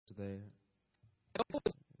there.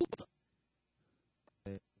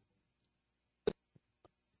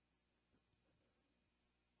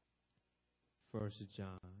 First John,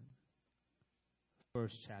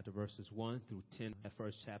 first chapter, verses 1 through 10. That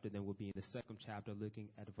first chapter, then we'll be in the second chapter, looking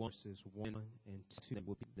at verses 1 and 2. Then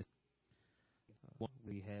we'll be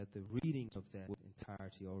we had the reading of that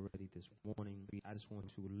entirety already this morning. I just want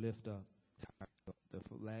to lift up the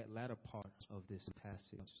latter part of this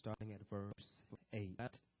passage, starting at verse 8.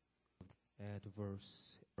 At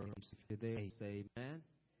verse 8. If you're there, say amen.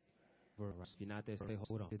 If you're not there, say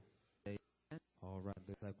hold on. Say amen. All right,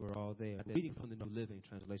 looks like we're all there. Reading from the New Living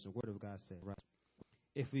Translation, the Word of God said, right?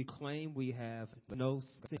 If we claim we have no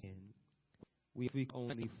sin, we are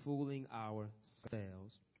only fooling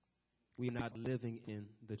ourselves. We are not living in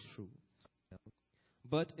the truth.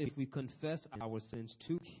 But if we confess our sins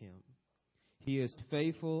to Him, He is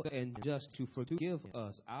faithful and just to forgive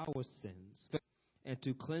us our sins and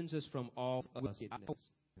to cleanse us from all wickedness.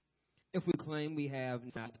 If we claim we have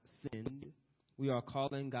not sinned, we are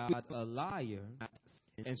calling God a liar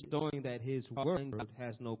and showing that His word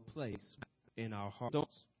has no place in our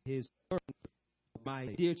hearts. His word, my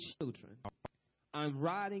dear children, I'm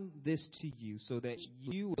writing this to you so that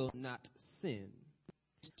you will not sin.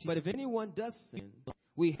 But if anyone does sin,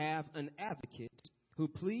 we have an advocate who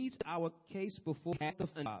pleads our case before the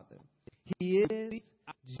Father. He is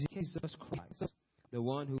Jesus Christ, the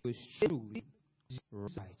one who is truly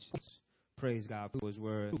righteous. Praise God for His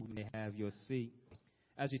word. You may have your seat.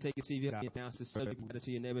 As you take your seat, you announce the subject matter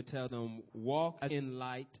to your neighbor. Tell them, walk in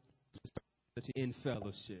light, in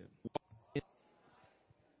fellowship.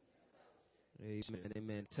 Amen.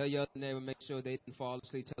 Amen. Tell your neighbor, make sure they didn't fall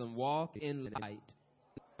asleep. Tell them, walk in light,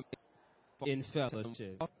 in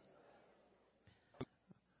fellowship.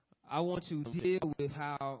 I want to deal with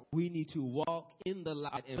how we need to walk in the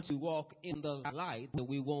light, and to walk in the light, that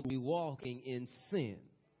we won't be walking in sin.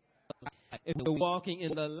 If you're walking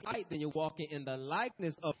in the light, then you're walking in the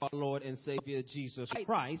likeness of our Lord and Savior Jesus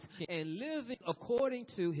Christ and living according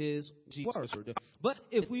to His word. But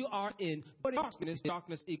if we are in darkness,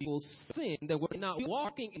 darkness equals sin, that we're not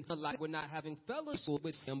walking in the light, we're not having fellowship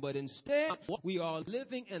with Him, but instead we are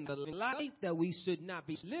living in the light that we should not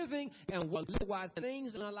be living, and why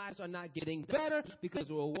things in our lives are not getting better because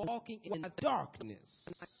we're walking in darkness.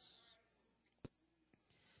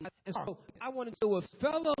 And so I want to do a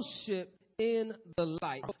fellowship in the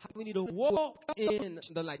light. We need to walk in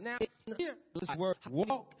the light. Now, here, this word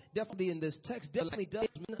walk, definitely in this text, definitely does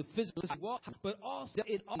mean the physical walk, but also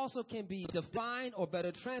it also can be defined, or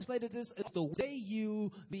better translated, this is the way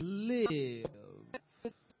you live.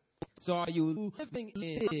 So are you living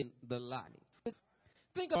in the light?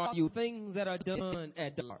 Think about you things that are done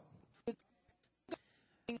at dark.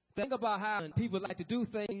 Think about how people like to do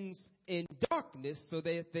things in darkness so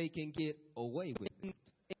that they can get away with it.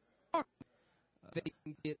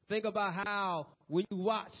 Think about how when you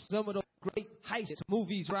watch some of those great heist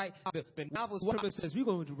movies, right? The novels, one of them says, we're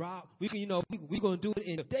going to rob, we're going to do it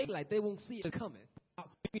in the daylight. They won't see it coming.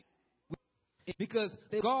 Because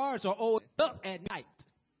the guards are always up at night.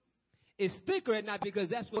 It's thicker at night because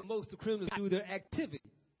that's what most of the criminals do their activity.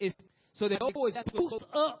 So they always boost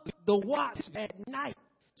up the watch at night.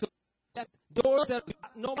 So that doors that are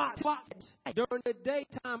no watch during the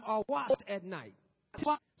daytime are watched at night.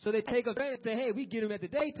 So they take advantage and say, hey, we get them at the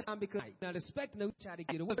daytime because we're not expecting them to try to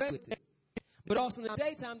get away with it. But also in the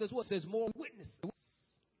daytime, there's more witnesses.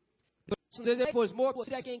 So therefore, there's more people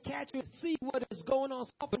that can catch you and see what is going on.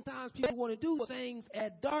 Oftentimes, people want to do things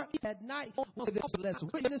at dark, at night. There's less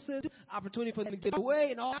witnesses, opportunity for them to get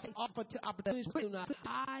away, and also opportunities for them to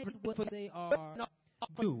hide what they are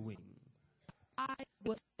doing.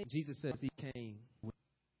 Jesus says He came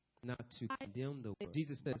not to condemn the world.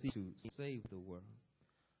 Jesus says He came to save the world.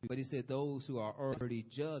 But He said those who are already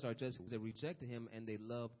judged are just they rejected Him and they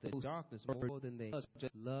love the darkness more than they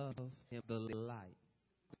just love Him, the light.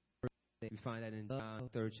 We find that in John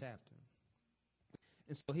 3rd chapter.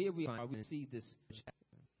 And so here we are. We see this chapter.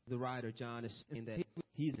 The writer John is saying that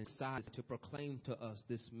he's decided to proclaim to us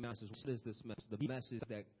this message. What is this message? The message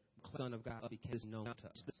that the Son of God became known to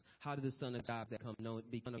us. How did the Son of God become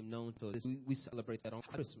known to us? We celebrate that on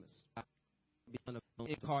Christmas.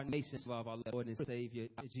 Incarnation of our Lord and Savior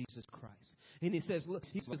Jesus Christ. And he says, look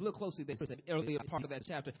closely. This earlier part of that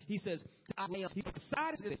chapter. He says, He's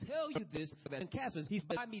decided to tell you this. And Cassius, He's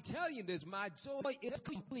by me telling you this, my joy is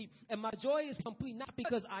complete. And my joy is complete not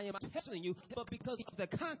because I am telling you, but because of the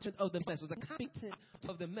content of the message. The content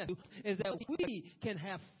of the message is that we can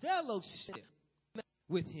have fellowship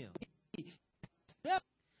with Him.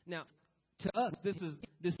 Now, to us, this is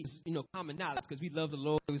this is, common knowledge because we love the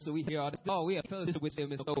Lord, so we hear all this. Oh, we have fellowship with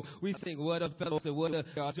Him, and so we sing, what a fellowship, what a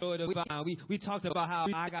joy to find. We talked about how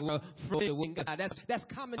I got a friend with God. That's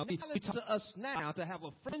common knowledge to us now, to have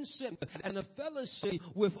a friendship and a fellowship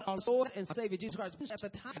with our Lord and Savior Jesus Christ. At the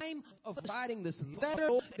time of writing this letter,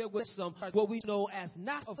 there was some what we know as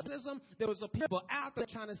Gnosticism. There was a people out there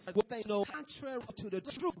trying to say what they know contrary to the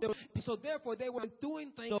truth. So therefore, they were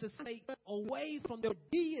doing things to stay away from the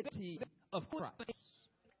deity of Christ.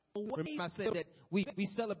 Remember I said that we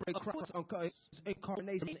celebrate Christ's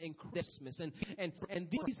incarnation and Christmas. And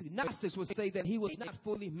these Gnostics would say that he was not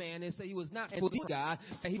fully man and say he was not fully God,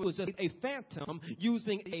 that he was just a phantom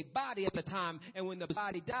using a body at the time. And when the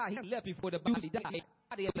body died, he left before the body died.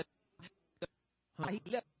 He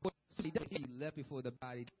left before the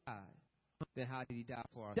body died. Then how did he die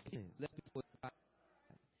for our sins? Left before the body.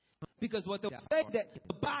 Because what they say that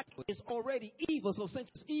the body is already evil, so since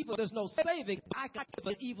it's evil, there's no saving. I got to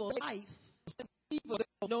live an evil life, evil,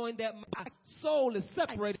 knowing that my soul is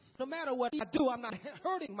separated. No matter what I do, I'm not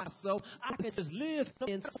hurting myself. I can just live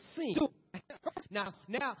in sin. Now,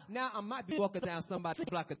 I might be walking down somebody's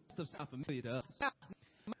block. It sounds familiar to us.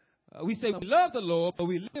 We say we love the Lord, but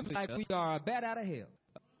we live like we are bad out of hell.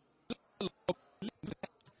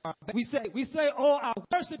 We say, oh, I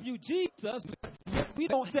worship you, Jesus. We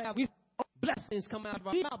don't have blessings come out of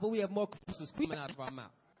our mouth, but we have more curses coming out of our mouth.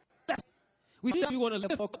 We say we want to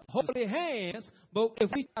live for holy hands, but if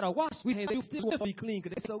we try to wash, we still won't be clean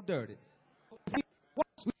because they're so dirty.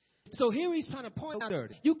 So here he's trying to point out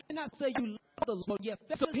dirty. You cannot say you love the Lord, yet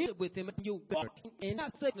fellowship with Him, and you walk and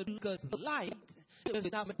not say because the light is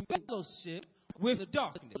not fellowship with the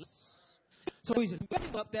darkness. So he's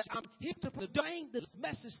bringing up that I'm here to bring this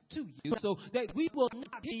message to you so that we will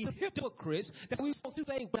not be hypocrites, that we won't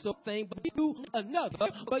say one thing but we do another,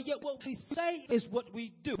 but yet what we say is what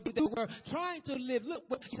we do. That we're trying to live, look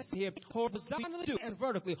what he says here, horizontally and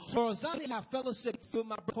vertically. Horizontally, I have fellowship with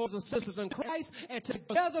my brothers and sisters in Christ, and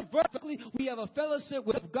together vertically, we have a fellowship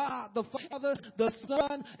with God, the Father, the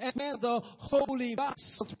Son, and the Holy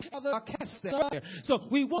Ghost. So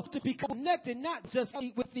we want to be connected not just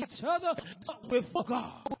with each other, with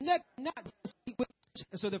God, not just with.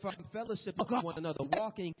 So if I'm fellowship with one another,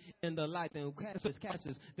 walking in the light and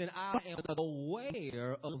catches, then I am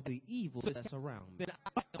aware of the evil that's around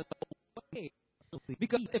me.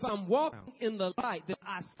 Because if I'm walking in the light, then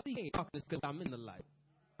I see darkness because I'm in the light.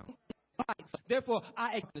 Therefore,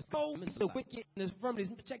 I expose the wickedness from this.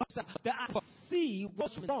 Check this out. That I see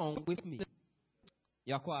what's wrong with me.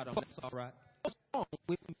 Y'all quiet on this, all right? What's wrong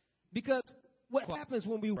with me? Because what happens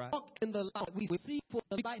when we walk in the light, we see for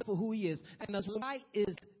the light for who He is. And the light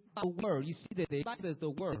is the Word. You see that it says the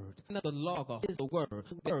Word. And the Logos is the Word.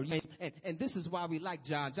 And this is why we like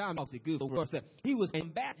John. John makes it good for words. He was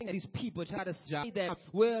embarrassing these people try to say that,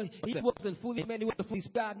 well, he wasn't fully man, he wasn't fully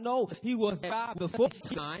God. No, he was God before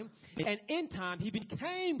time. And in time, he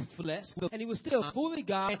became flesh. And he was still fully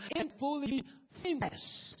God and fully flesh.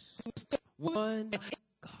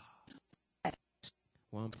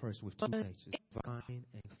 One person with two natures, divine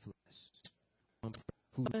and flesh. One person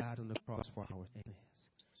who died on the cross for our sins.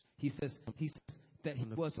 He says that he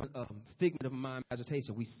wasn't a figment of my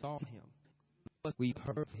imagination. We saw him. We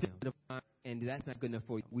heard him. And that's not good enough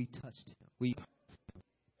for you. We touched him. We heard him.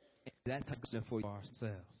 And that's not good enough for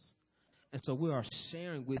ourselves. And so we are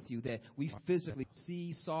sharing with you that we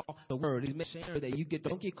physically saw the Word. It's sharing that you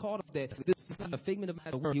don't get caught up that this is not a figment of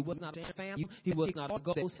the Word. He was not a family. He was not a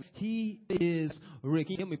ghost. He is real.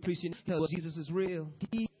 Can you hear me preaching? Jesus is real.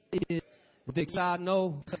 He is the I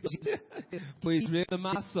know, but He's real in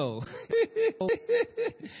my soul.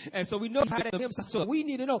 And so we know that Him. So we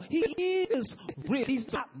need to know He is real.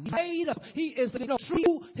 He's not made us. He is the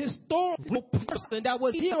true historical person that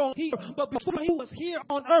was here on earth. But before He was here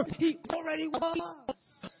on earth, He already was.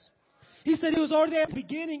 He said He was already there,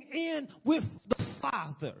 beginning in with the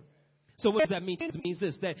Father. So what does that mean? It means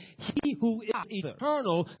this, that He who is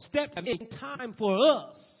eternal stepped in time for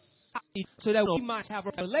us, so that we might have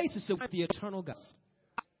a relationship with the eternal God.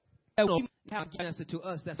 That we might have an answer to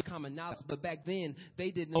us, that's common knowledge. But back then, they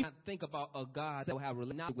did not think about a God that would have a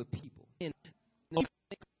relationship with people.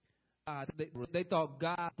 They thought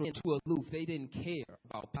God was too aloof. They didn't care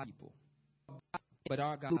about people. But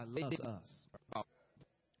our God loves us.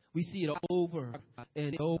 We see it over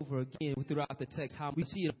and over again throughout the text, how we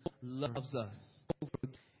see it loves us.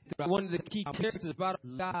 One of the key characters about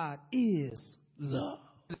God is love.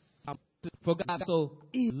 For God so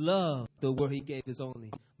loved the world, He gave His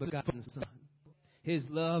only begotten Son. His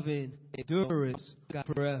love and endurance God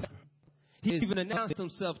forever. He even announced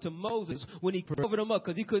himself to Moses when he covered him up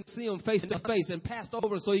because he couldn't see him face to face and passed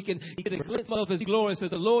over so he can get a glimpse of his glory. Says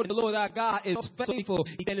the Lord our God is faithful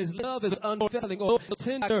and his love is unfailing, or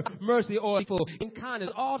tender mercy, or faithful in kindness.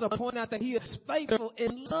 All to point out that he is faithful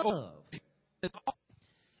in love. And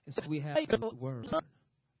so we have the word,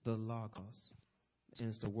 the Logos. And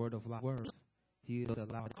it's the word of life. He is the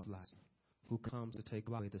light of life who comes to take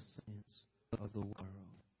away the sins of the world.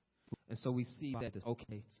 And so we see that,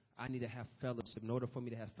 okay, I need to have fellowship. In order for me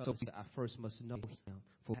to have fellowship, I first must know him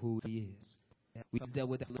for who he is. We dealt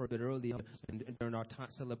with that a little bit earlier during our time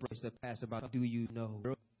celebration that passed about, do you know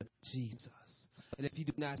Jesus? And if you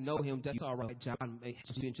do not know him, that's all right. John may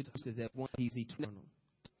introduce that one, he's eternal.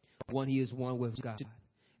 One, he is one with God.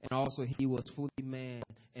 And also he was fully man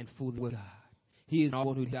and fully with God. He is the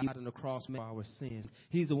one who died on the cross for our sins.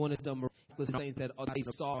 He's the one that's done miraculous things that others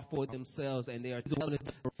saw for themselves, and they are the one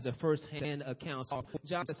that's a first-hand account. So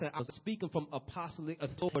John said, I'm speaking from apostolic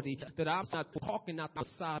authority, that I'm not talking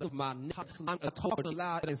outside of my neck. I'm talking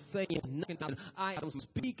loud and saying nothing. I am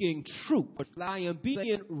speaking truth. I am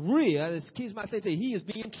being real. As kids might say, he is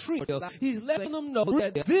being true. He's letting them know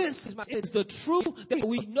that this is the truth that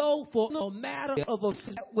we know for no matter of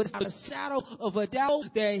without a shadow of a doubt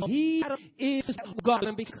that he is God.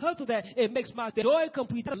 And because of that, it makes my joy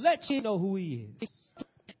complete to let you know who he is.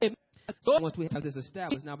 So once we have this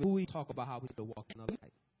established, now we talk about how we need to walk in the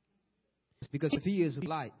light. Because if he is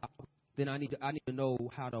light, then I need to know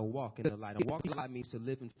how to walk in the light. And walk in the light means to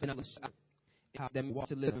live in fellowship. That means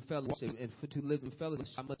to live in fellowship. And to live in fellowship,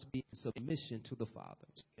 I must be in submission to the Father.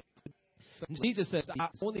 Jesus says, I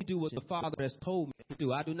only do what the Father has told me to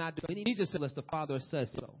do. I do not do anything. Jesus says, unless the Father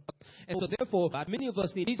says so. And so therefore, many of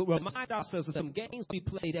us need to remind ourselves of some games we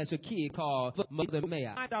played as a kid called Mother May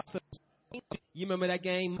I. You remember that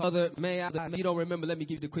game, Mother May I? You don't remember, let me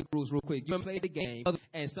give you the quick rules real quick. You remember the game,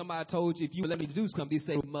 and somebody told you, if you let me do something, you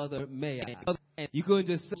say, Mother May I. And you couldn't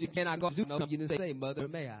just say, can I go do something? You didn't say, Mother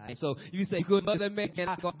May I. And so you say, good Mother May I, can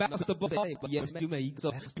I go back to the ball? Yes, you may.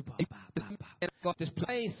 So, just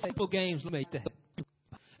plain simple games like that.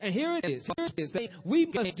 And here it is. We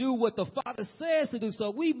must do what the Father says to do.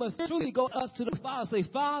 So we must truly go us to the Father and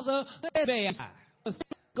say, Father, may I.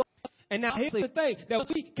 And now here's the thing, that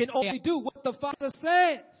we can only do what the Father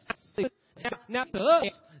says. Now to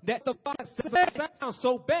us, that the Father says sounds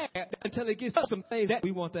so bad until it gets to some things that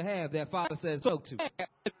we want to have that Father says so to.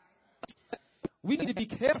 We need to be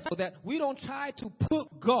careful that we don't try to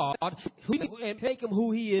put God and make him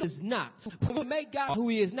who he is not. When we make God who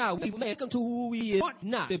he is not, we make him to who he is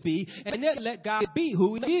not to be, and then let God be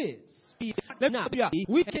who he is.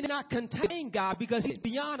 We cannot contain God because he's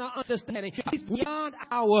beyond our understanding. He's beyond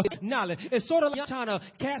our knowledge. It's sort of like trying to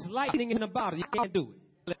cast lightning in a bottle. You can't do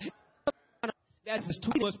it. That's just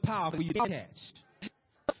too much power for you to catch.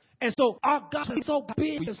 And so our God is so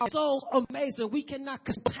big and so amazing, we cannot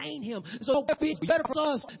contain him. So it's better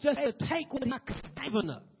for us just to take what he's not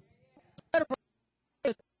containing us. I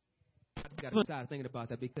got excited thinking about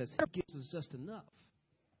that because he gives us just enough.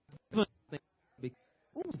 Enough.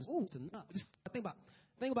 Just think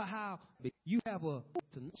about how you have a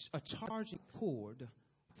charging cord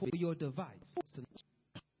for your device.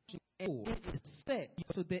 It's set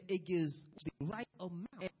so that it gives the right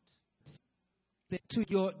amount to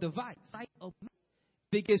your device. If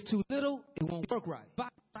it gets too little, it won't work right.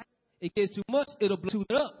 If it gets too much, it'll blow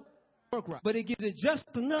it up. Work right. But it gives it just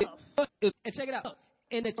enough. And check it out.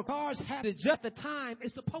 And the cars have it just the time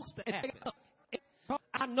it's supposed to have.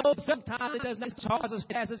 I know sometimes it does not charge as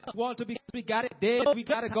fast as we want to because we got it dead. We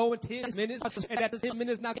got to go in 10 minutes. And that 10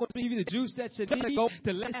 minutes not going to give you the juice that you need to go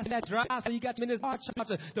to last that dry. So you got minutes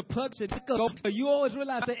to plug it to go. But you always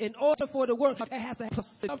realize that in order for it to work, it has to have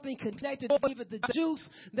something connected to give it the juice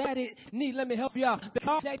that it needs. Let me help you out.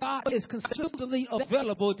 The God is consistently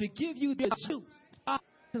available to give you the juice.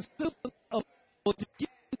 Consistently available to give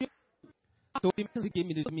you the juice. So he gave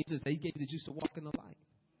me the juice. He gave you the juice to walk in the light.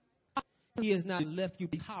 He has not left you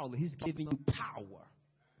powerless. He's giving you power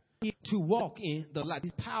to walk in the light.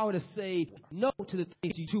 He's power to say no to the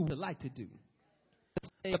things you would like to do.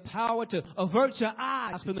 The power to avert your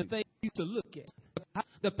eyes from the things you used to look at.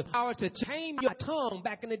 The power to tame your tongue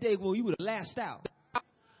back in the day when you would have lashed out.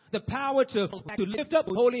 The power to lift up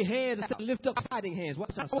holy hands instead of lift up fighting hands.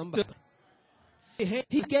 Watch out, somebody.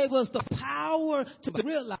 He gave us the power to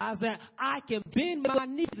realize that I can bend my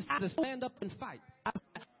knees to stand up and fight.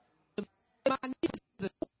 My knees to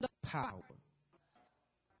the power.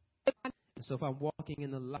 So if I'm walking in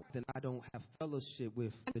the light, then I don't have fellowship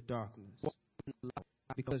with the darkness.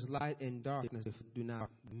 Because light and darkness do not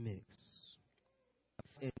mix.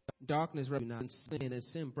 And darkness represents sin, and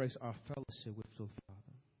sin breaks our fellowship with the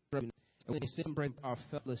Father. And when sin breaks our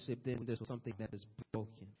fellowship, then there's something that is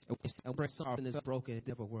broken. And when something is broken, it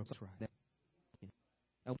never works right.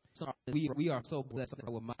 And we are so blessed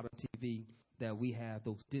with modern TV that we have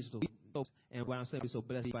those digital. And why I'm saying we're so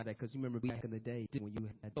blessed by that, because you remember back in the day when you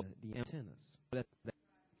had the antennas.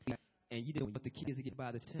 And you didn't want the kids to get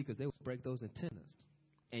by the antenna because they would break those antennas.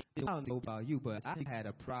 And I don't know about you, but I had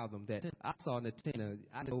a problem that I saw an antenna.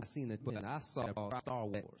 I never seen it, but I saw it called Star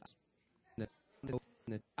Wars.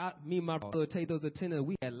 Me and my brother would take those antennas.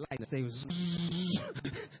 We had lights. They was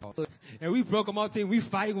and we broke them all. We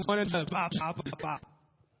fight with one another. Bop, bop, bop, bop.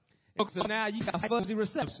 So now you got fuzzy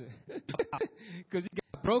reception because you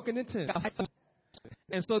got broken antenna.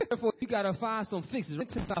 And so therefore you got to find some fixes.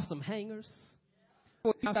 Find some hangers.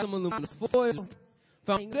 Find some aluminum foil.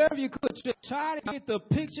 Whatever you could, try to get the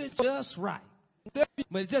picture just right. But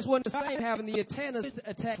it just wasn't the same having the antennas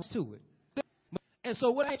attached to it. And so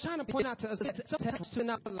what I'm trying to point out to us is that sometimes in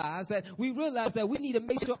our lives that we realize that we need to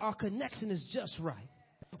make sure our connection is just right.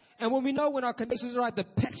 And when we know when our connection is right, the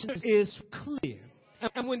picture is clear.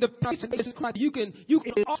 And when the picture is clear, you can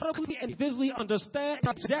audibly and visually understand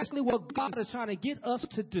exactly what God is trying to get us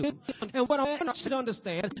to do. And what I want you to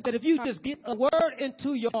understand, that if you just get a word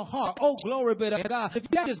into your heart, oh, glory be to God, if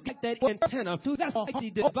you just get that antenna, that's the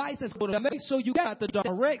device that's going to make sure you got the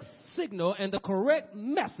direct signal and the correct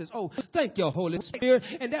message. Oh, thank you, Holy Spirit.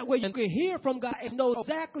 And that way you can hear from God and know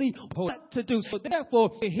exactly what to do. So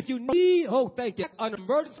therefore, if you need, oh, thank you, an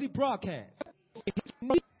emergency broadcast,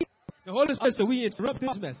 the Holy Spirit said, we interrupt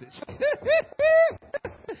this message.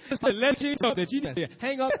 To let you know that you need to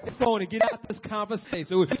hang up the phone and get out this conversation.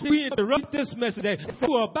 So we interrupt this message that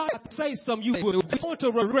you are about to say something you want to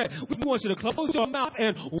regret. We want you to close your mouth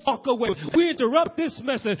and walk away. We interrupt this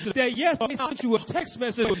message that yes, they sent you a text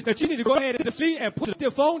message that you need to go ahead and see and put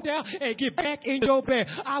the phone down and get back in your bed.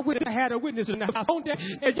 I would have had a witness in the house.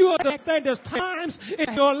 And you understand there's times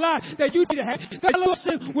in your life that you need to have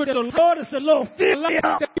fellowship with the Lord and say, Lord, fill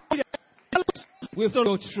up. With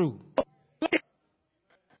the truth.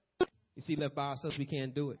 You see, left by ourselves, we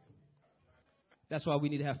can't do it. That's why we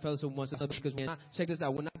need to have fellowship with one another. Because check this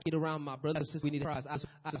out. When I get around my brothers and sisters, we need to cry.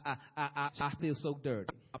 I feel so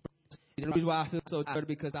dirty. You know the reason why I feel so dirty?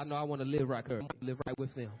 Because I know I want to live right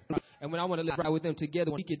with them. And when I want to live right with them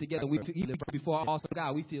together, when we get together, we live right before our awesome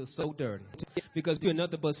God, we feel so dirty. Because we're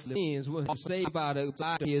nothing but sins. We're saved by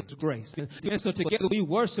His grace. And so together we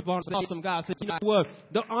worship our awesome God. So you know what?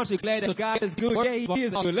 Aren't you glad that God is good? Yeah, He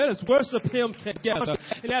is good. Let us worship Him together.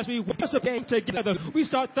 And as we worship Him together, we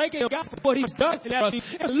start thanking God for what He's done.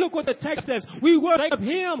 And look what the text says. We worship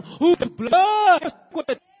Him whose blood. Look what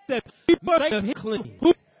the text says. We worship Him clean.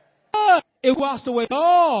 It washed away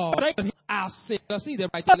all our sin. I see that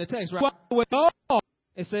right there in the text, right? Away all.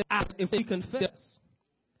 It says, if we confess,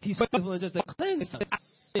 He's faithful and just to cleanse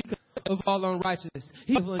us of all unrighteousness.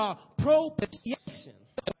 He is our propitiation.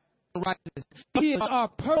 He is our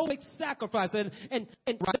perfect sacrifice. And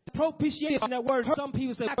propitiation, that word, some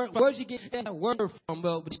people say, where'd you get that word from?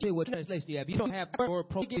 Well, but what translation you have? You don't have the word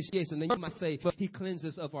propitiation, then you might say, but He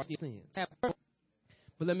cleanses of our sins.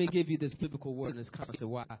 But let me give you this biblical word in this concept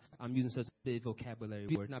why I'm using such a big vocabulary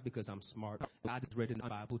word. Not because I'm smart. I just read it in the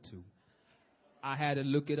Bible too. I had to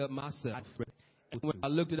look it up myself. When I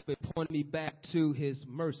looked it up, it pointed me back to His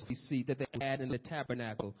mercy seat that they had in the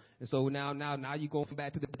tabernacle. And so now you're going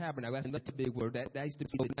back to the tabernacle. That's another big word. That used to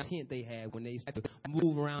be the tent they had when they used to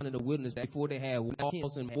move around in the wilderness. Before they had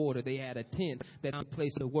walls and border, they had a tent that was a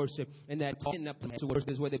place to worship. And that tent to worship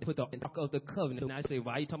is where they put the Ark of the Covenant. And I say,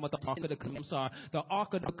 why are you talking about the Ark of the Covenant? I'm sorry. The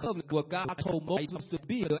Ark of the Covenant, what God told Moses to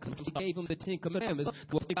be. He gave him the 10 Commandments.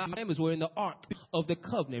 The 10 Commandments were in the Ark of the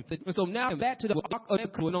Covenant. And so now back to the Ark of the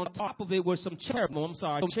Covenant. On top of it were some cherubim. I'm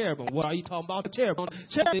sorry, cherubim. What are you talking about? The cherubim.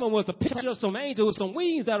 Cherubim was a picture of some angels with some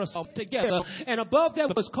wings that are together. And above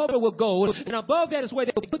that was covered with gold. And above that is where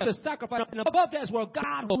they would put the sacrifice. And above that is where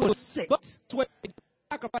God would sit.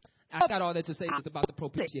 I got all that to say is about the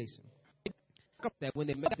propitiation. That when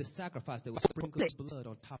they made the sacrifice, they would sprinkle blood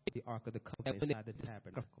on top of the Ark of the Covenant inside the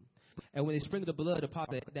tabernacle. And when they sprinkle the blood upon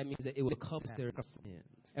that means that it would cover their sins.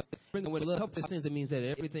 And when the blood covers their sins, it means that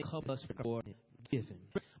everything covers for given.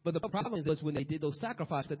 But the problem is when they did those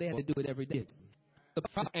sacrifices, they had to do it every day.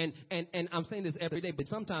 And I'm saying this every day, but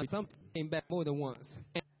sometimes some came back more than once.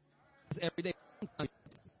 And every day.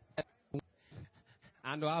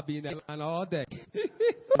 I know I'll be in that line all day.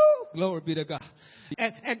 Glory be to God.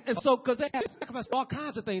 And so, because they had sacrificed all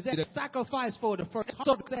kinds of things. They had a sacrifice for the first.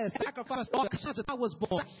 So they had a sacrifice all kinds of. I was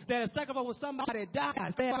born. They had a sacrifice when somebody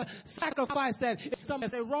dies. They had a sacrifice that if somebody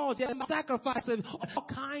said wrong. They had a sacrifice of all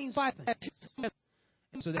kinds of things.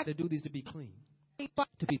 So they had to do these to be clean,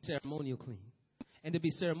 to be ceremonial clean. And to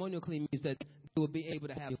be ceremonial clean means that they would be able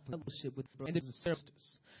to have fellowship with brothers and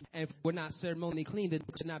sisters. And if we're not ceremonially clean, they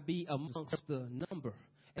could not be amongst the number,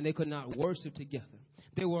 and they could not worship together.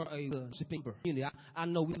 They were a worshiping community. I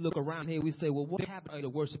know we look around here, we say, well, what happened to the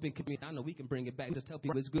worshiping community? I know we can bring it back. Just tell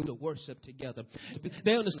people it's good to worship together.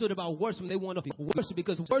 They understood about worship, and they wanted to worship,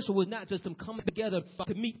 because worship was not just them coming together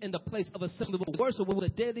to meet in the place of assembly, but worship was a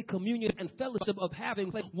daily communion and fellowship of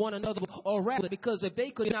having one another. Or rather, because if they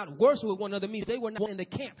could not worship with one another, means they were not in the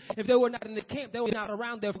camp. If they were not in the camp, they were not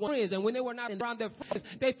around their friends. And when they were not around their friends,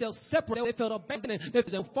 they felt separate. They felt abandoned. They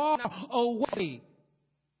felt far away.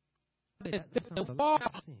 That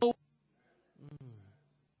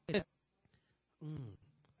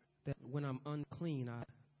when I'm unclean, I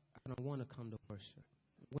don't want to come to worship.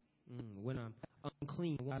 When I'm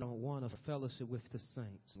unclean, I don't want to fellowship with the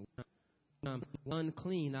saints. When I'm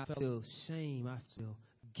unclean, I feel shame. I feel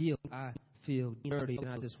guilt. I feel dirty, and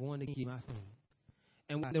I just want to keep my thing.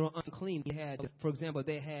 And when they were unclean, for example, if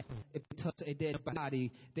they touched a dead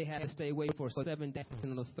body, they had to stay away for 7 days.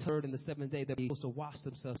 And on the third and the seventh day, they were supposed to wash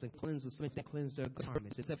themselves and cleanse their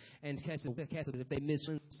garments. And if they missed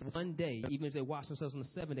one day, even if they washed themselves on the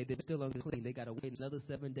seventh day, they're still unclean. They got to wait another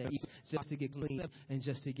 7 days just to get clean and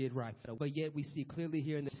just to get right. But yet we see clearly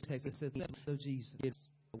here in this text, it says, "Oh, Jesus,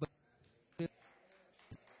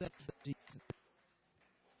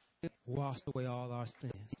 washed away all our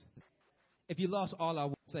sins." If you lost all I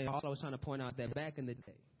was trying to point out that back in the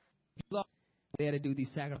day, they had to do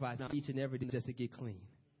these sacrifices each and every day just to get clean.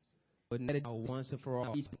 But now, once and for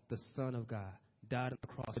all, the Son of God died on the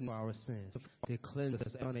cross for our sins to cleanse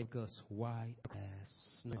us and make us white as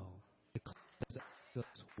snow.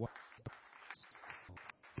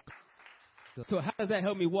 So how does that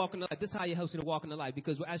help me walk in the light? This is how it helps you to walk in the light.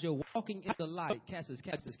 Because as you're walking in the light, Cassius.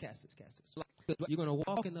 You're going to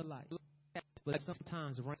walk in the light. But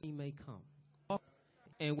sometimes rain may come.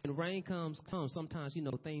 And when rain comes, sometimes,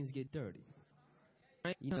 things get dirty.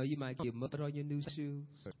 You might get mud on your new shoes.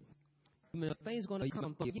 Things going to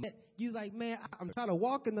come. Yet you're like, man, I'm trying to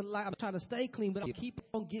walk in the light. I'm trying to stay clean, but I keep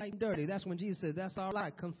on getting dirty. That's when Jesus says, that's all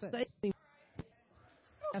right. Confess.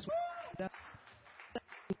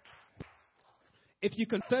 If you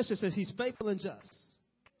confess it, says he's faithful and just.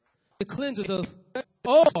 The cleanses of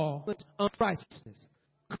all unrighteousness.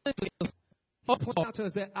 Cleanses of point out to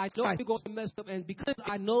us that I know you're going to mess up, and because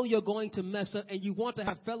I know you're going to mess up and you want to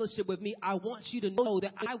have fellowship with me, I want you to know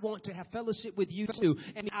that I want to have fellowship with you too.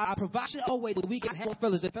 And I provide a way that we can have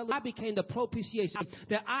fellowship. I became the propitiation,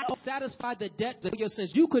 that I satisfied the debt of your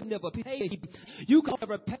sins. You could never pay. You could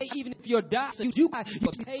never pay, even if you're dying. You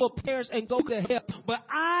pay your prayers and go to hell. But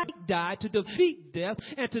I died to defeat death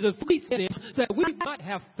and to defeat sin, so that we might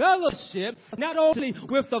have fellowship not only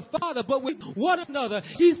with the Father but with one another.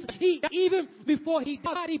 He even before he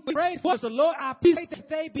died, he prayed for us. The Lord, I pray that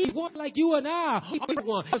they be one like you and I are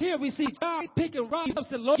one. Here we see God picking right up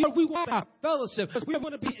and Lord, we want our fellowship. We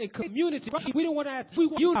want to be in community. We don't want to have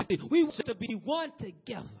unity. We want to be one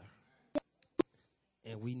together.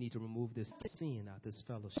 And we need to remove this sin out of this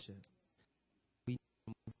fellowship. We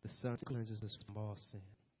remove the Son cleanses us from all sin.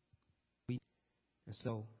 And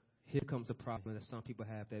so here comes the problem that some people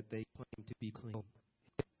have, that they claim to be clean.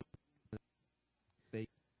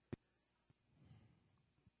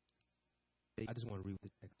 I just want to read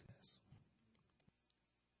what the text says.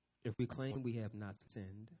 If we claim we have not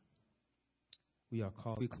sinned, we are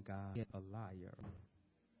called God a liar,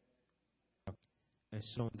 and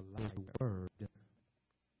showing the liar word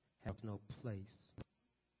has no place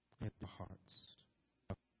in our hearts.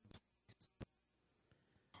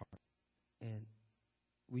 And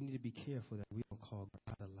we need to be careful that we don't call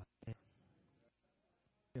God a liar.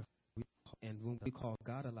 And when we call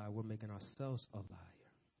God a liar, we're making ourselves a liar.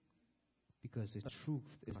 Because the truth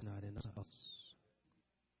is not in us.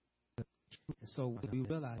 And so we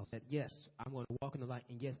realize that, yes, I'm going to walk in the light,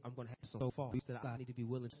 and yes, I'm going to have some faults that I need to be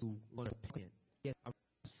willing to repent. Yes,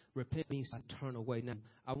 repent means to turn away. Now,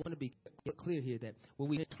 I want to be clear here that when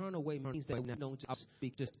we turn away means that we don't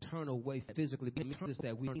just turn away physically, but it means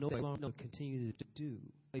that we no longer continue to do.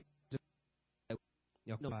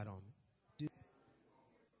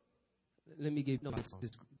 Let me give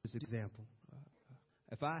this example.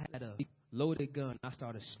 If I had a loaded gun, I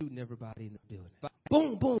started shooting everybody in the building.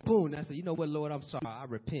 Boom, boom, boom. I said, you know what, Lord, I'm sorry. I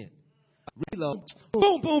repent. Reload.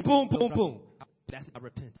 Boom, boom, boom, boom, boom. That's my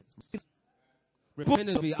repentance.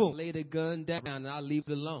 Repentance will be, I'll lay the gun down and I'll leave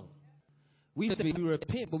it alone. We say we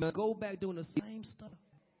repent, but we go back doing the same stuff.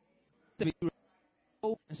 And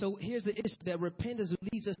so here's the issue, that repentance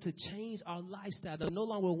leads us to change our lifestyle. That no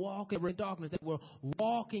longer we're walking in darkness, that we're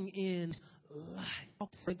walking in light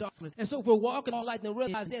in darkness. And so if we're walking all light and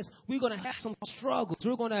realize this, we're going to have some struggles.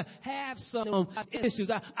 We're going to have some issues.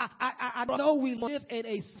 I know we live in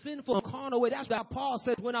a sinful, carnal way. That's why Paul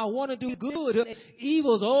said, when I want to do good,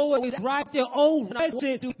 evil's always right there. Oh, when I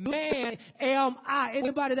said, man, am I?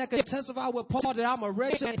 Anybody that can testify with Paul that I'm a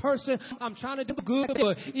wretched person, I'm trying to do good,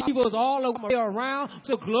 but evil's all around.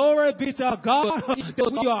 So glory be to God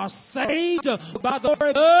that we are saved by the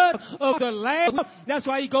blood of the Lamb. That's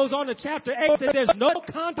why he goes on to chapter 8 that there's no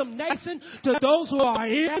condemnation to those who are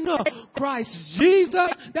in Christ Jesus.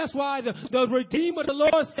 That's why the Redeemer, the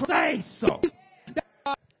Lord, says so.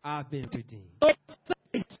 I've been redeemed.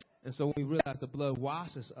 And so when we realize the blood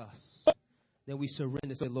washes us, then we surrender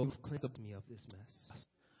and say, Lord, cleanse me of this mess.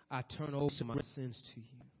 I turn over my sins to you.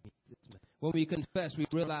 When we confess, we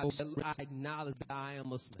realize I acknowledge that I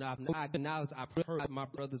am a sinner. I acknowledge I've hurt my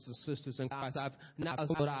brothers and sisters in Christ. I've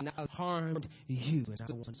acknowledged that I've harmed you, and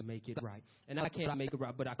I want to make it right. And I can't make it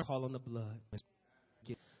right, but I call on the blood.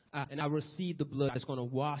 And I receive the blood that's going to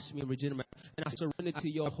wash me and regenerate. And I surrender to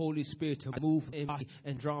your Holy Spirit to move in me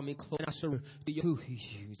and draw me close. And I surrender to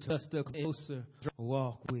you just a closer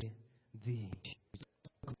walk with thee.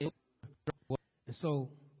 And so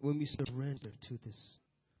when we surrender to this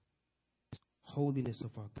holiness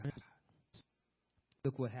of our God,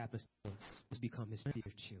 look what happens to us. We become his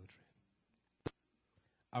dear children.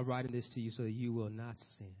 I'm writing this to you so that you will not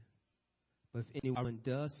sin. But if anyone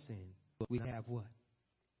does sin, we have what?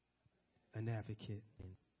 An advocate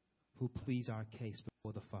who pleads our case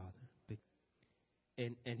before the Father.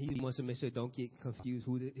 And he wants to make sure, don't get confused,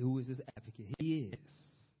 who is this advocate? He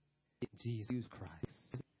is Jesus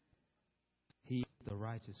Christ. He is the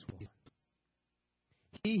righteous one.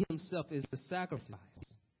 He himself is the sacrifice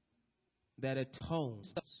that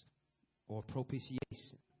atones or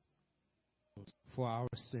propitiation for our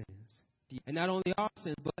sins. And not only our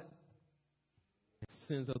sins, but the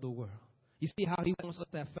sins of the world. You see how he wants us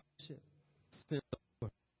to have fellowship? Sins of the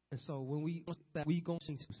world. And so when we're going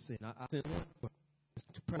to sin,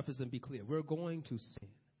 to preface and be clear, we're going to sin,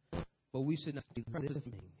 but we should not be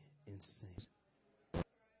living in sin.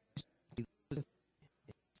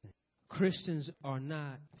 Christians are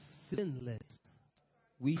not sinless.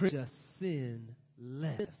 We just sin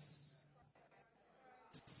less.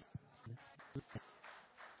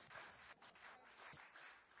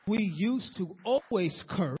 We used to always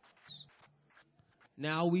curse.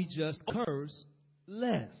 Now we just curse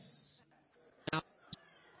less. Now,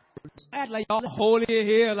 act like y'all holy in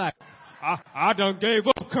here, like, I done gave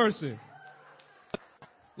up cursing.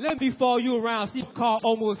 Let me follow you around, see if car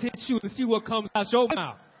almost hits you, and see what comes out your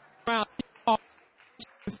mouth.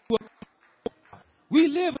 We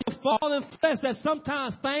live in a fallen flesh that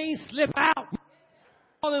sometimes things slip out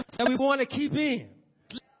that we want to keep in.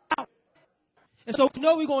 And so we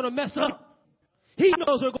know we're going to mess up. He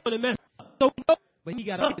knows we're going to mess up. So we know, but he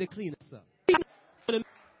got to clean us up.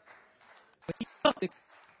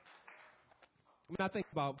 When I think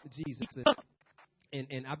about Jesus,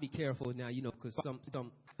 and I'll be careful now, because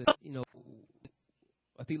some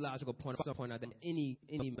a theological point, some point out that any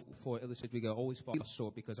for illustration we can always fall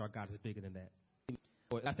short because our God is bigger than that.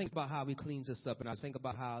 I think about how he cleans us up, and I think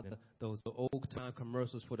about how those old time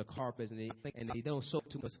commercials for the carpets, and they don't show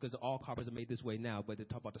too much because all carpets are made this way now, but they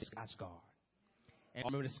talk about the Scotch Guard. And I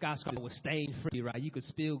remember the Scotch Guard was stain free, right? You could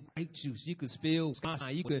spill grape juice, you could spill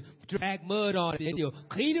sunshine, you could drag mud on it, and you'll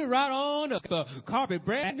clean it right on the carpet,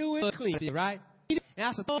 brand new and clean, right? And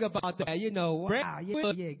I should think about that, wow,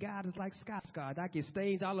 yeah, God is like Scotch Guard. I get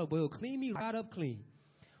stains all over, it'll clean me right up clean.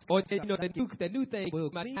 Or the new thing,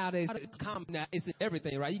 nowadays it's in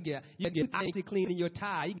everything, right? You can get OxyClean in your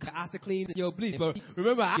tie, you can get OxyClean in your bleach. But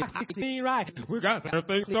remember, OxyClean, right? We got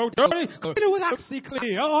everything so dirty. Clean it with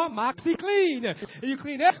OxyClean. Oh, I'm OxyClean. And you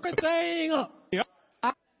clean everything up.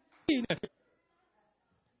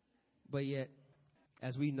 But yet,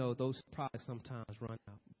 as we know, those products sometimes run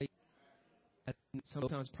out.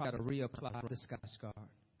 Sometimes you got to reapply the Scotch Guard.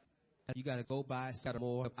 You got to go buy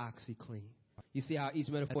more of OxyClean. You see how each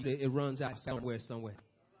metaphor, it runs out somewhere.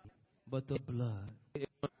 But the blood.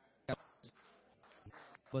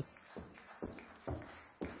 But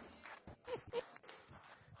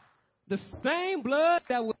the same blood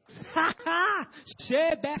that was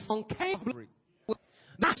shed back on Calvary,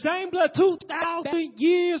 the same blood 2,000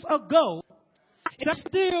 years ago, it's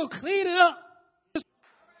still cleaning up.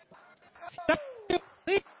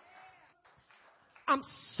 I'm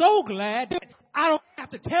so glad that I don't have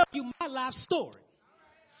to tell you my life story.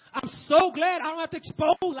 I'm so glad I don't have to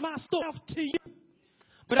expose my story to you.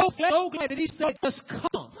 But I'm so glad that he said, just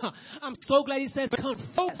come. I'm so glad he says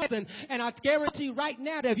confess. And I guarantee right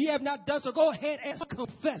now that if you have not done so, go ahead and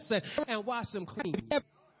confess and wash them clean.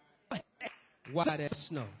 Why that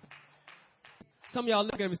snow? Some of y'all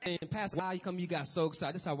look at me saying, Pastor, why come you got so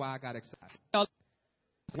excited? This is why I got excited.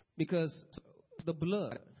 Because the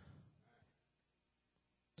blood,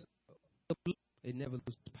 it never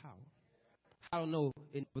loses power. I don't know,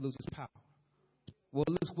 it never loses power. Well,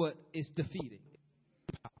 look what it's defeated.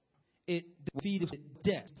 It defeated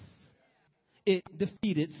death. It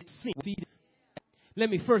defeated sin. Let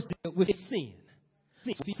me first deal with sin.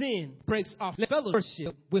 Sin breaks our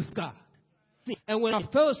fellowship with God. And when our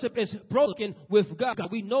fellowship is broken with God,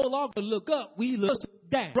 we no longer look up, we look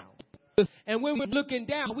down. And when we're looking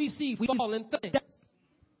down, we see fallen things.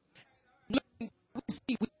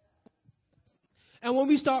 And when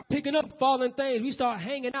we start picking up fallen things, we start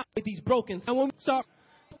hanging out with these broken things. And when we start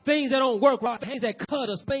things that don't work right, things that cut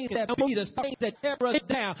us, things that beat us, things that tear us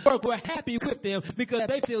down, we're happy with them because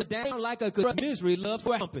they feel down like a good misery loves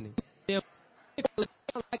company.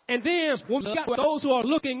 And then when we got those who are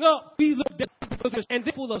looking up, we look down and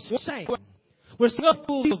they're full of shame. We're so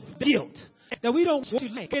full of guilt that we don't want you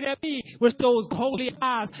looking at me with those holy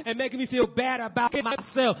eyes and making me feel bad about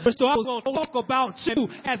myself. So I was going to talk about you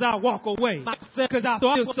as I walk away because I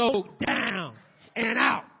feel so down and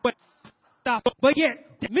out. But yet,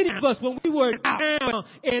 many of us, when we were down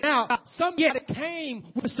and out, some yet came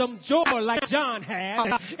with some joy like John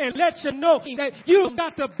had and let you know that you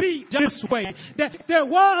got to be this way. That there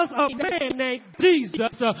was a man named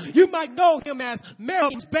Jesus. You might know him as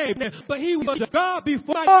Mary's baby, but he was God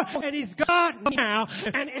before and he's God now.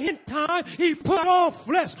 And in time, he put on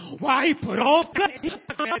flesh. Why he put on flesh?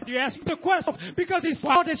 You ask the question because he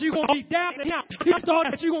saw that you're going to be down and out. He saw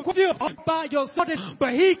that you're going to feel by yourself.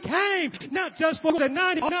 But he came not just for the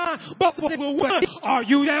 99, but for the one. Are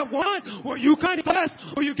you that one? Were you kind of blessed?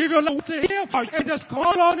 Will you give your love to him? And just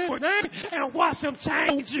call on his name and watch him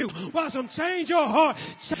change you. Watch him change your heart.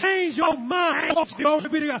 Change your mind.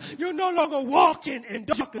 You're no longer walking in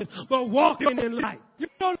darkness, but walking in light. You're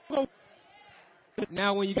no longer.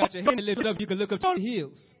 Now when you got your hand lifted up, you can look up to the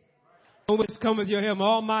hills. What's coming your help?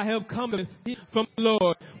 All my help coming from the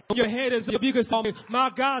Lord. When your head is up, you can say, my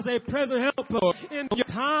God's a present helper in your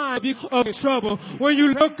time of trouble. When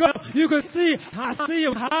you look up, you can see, I see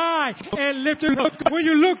him high and lifted up. When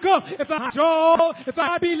you look up, if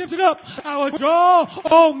I be lifted up, I will draw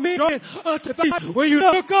all men unto me. When you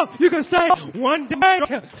look up, you can say, one day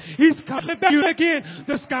he's coming back again.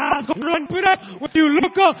 The sky's going to run with that. When you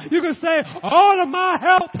look up, you can say, all of my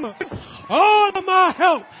help,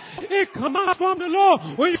 it comes out from the Lord.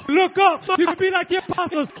 When you look up, you can be like the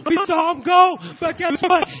apostles. We saw him go, but guess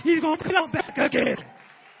what? He's going to come back again.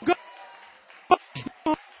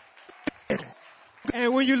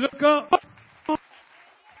 And when you look up,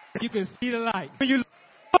 you can see the light. When you look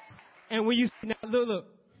up, and when you see, now look.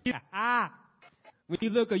 When you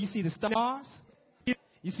look up, you see the stars.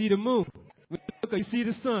 You see the moon. When you look up, you see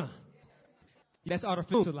the sun. That's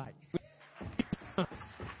artificial light.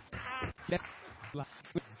 That's light.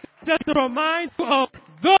 Just to remind you of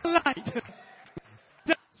the light.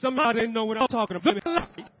 Somebody didn't know what I'm talking about. The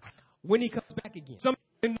light. When he comes back again. Somebody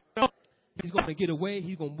didn't know. He's going to get away.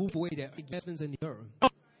 He's going to move away the heavens and the earth.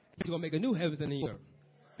 He's going to make a new heavens and the earth.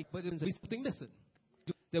 But there's something missing.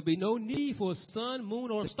 There'll be no need for sun, moon,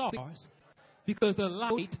 or stars because the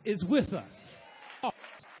light is with us.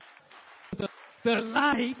 The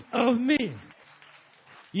light of men.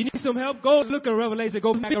 You need some help? Go look at Revelation.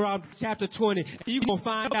 Go back around chapter 20. You're going to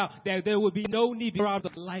find out that there will be no need around.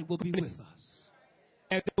 The light will be with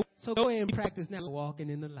us. So go ahead and practice now walking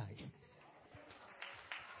in the light.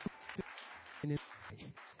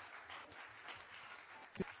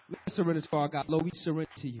 Let's surrender to our God. Lord, we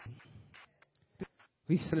surrender to you.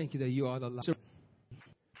 We thank you that you are the light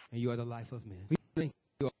and you are the life of men. We thank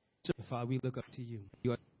you, Father. We look up to you.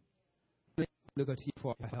 We look up to you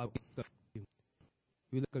for our help.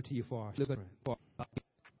 We look up to you for our strength.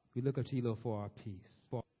 We look up to you, Lord, for our peace,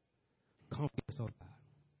 for confidence, oh God,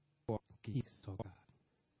 for peace, oh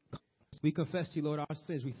God. We confess to you, Lord, our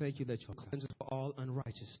sins. We thank you that you cleanse us for all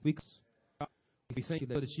unrighteousness. We thank you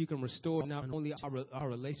that you can restore now not only our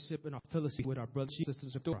relationship and our fellowship with our brothers and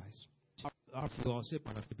sisters of Christ, our fellowship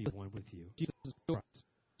to be one with you. Jesus Christ.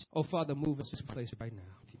 Oh, Father, move us this place right now.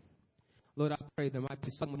 Lord, I pray there might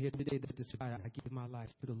be someone here today that decides I give my life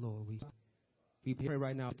to the Lord. We pray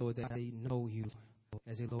right now, Lord, that they know you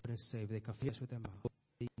as a Lord and Savior. They confess with their mouth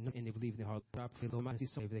and they believe in their heart. I pray, Lord, mighty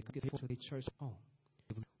Savior, they can get to the church home.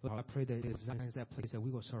 Lord, I pray that if Zion is that place, that we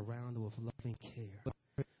will surround them with loving care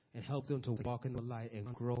and help them to walk in the light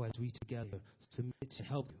and grow as we together submit to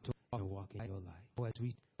help them and walk in your light. As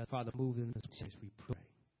we, Father, move in this place, we pray.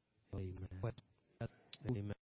 Amen. Amen.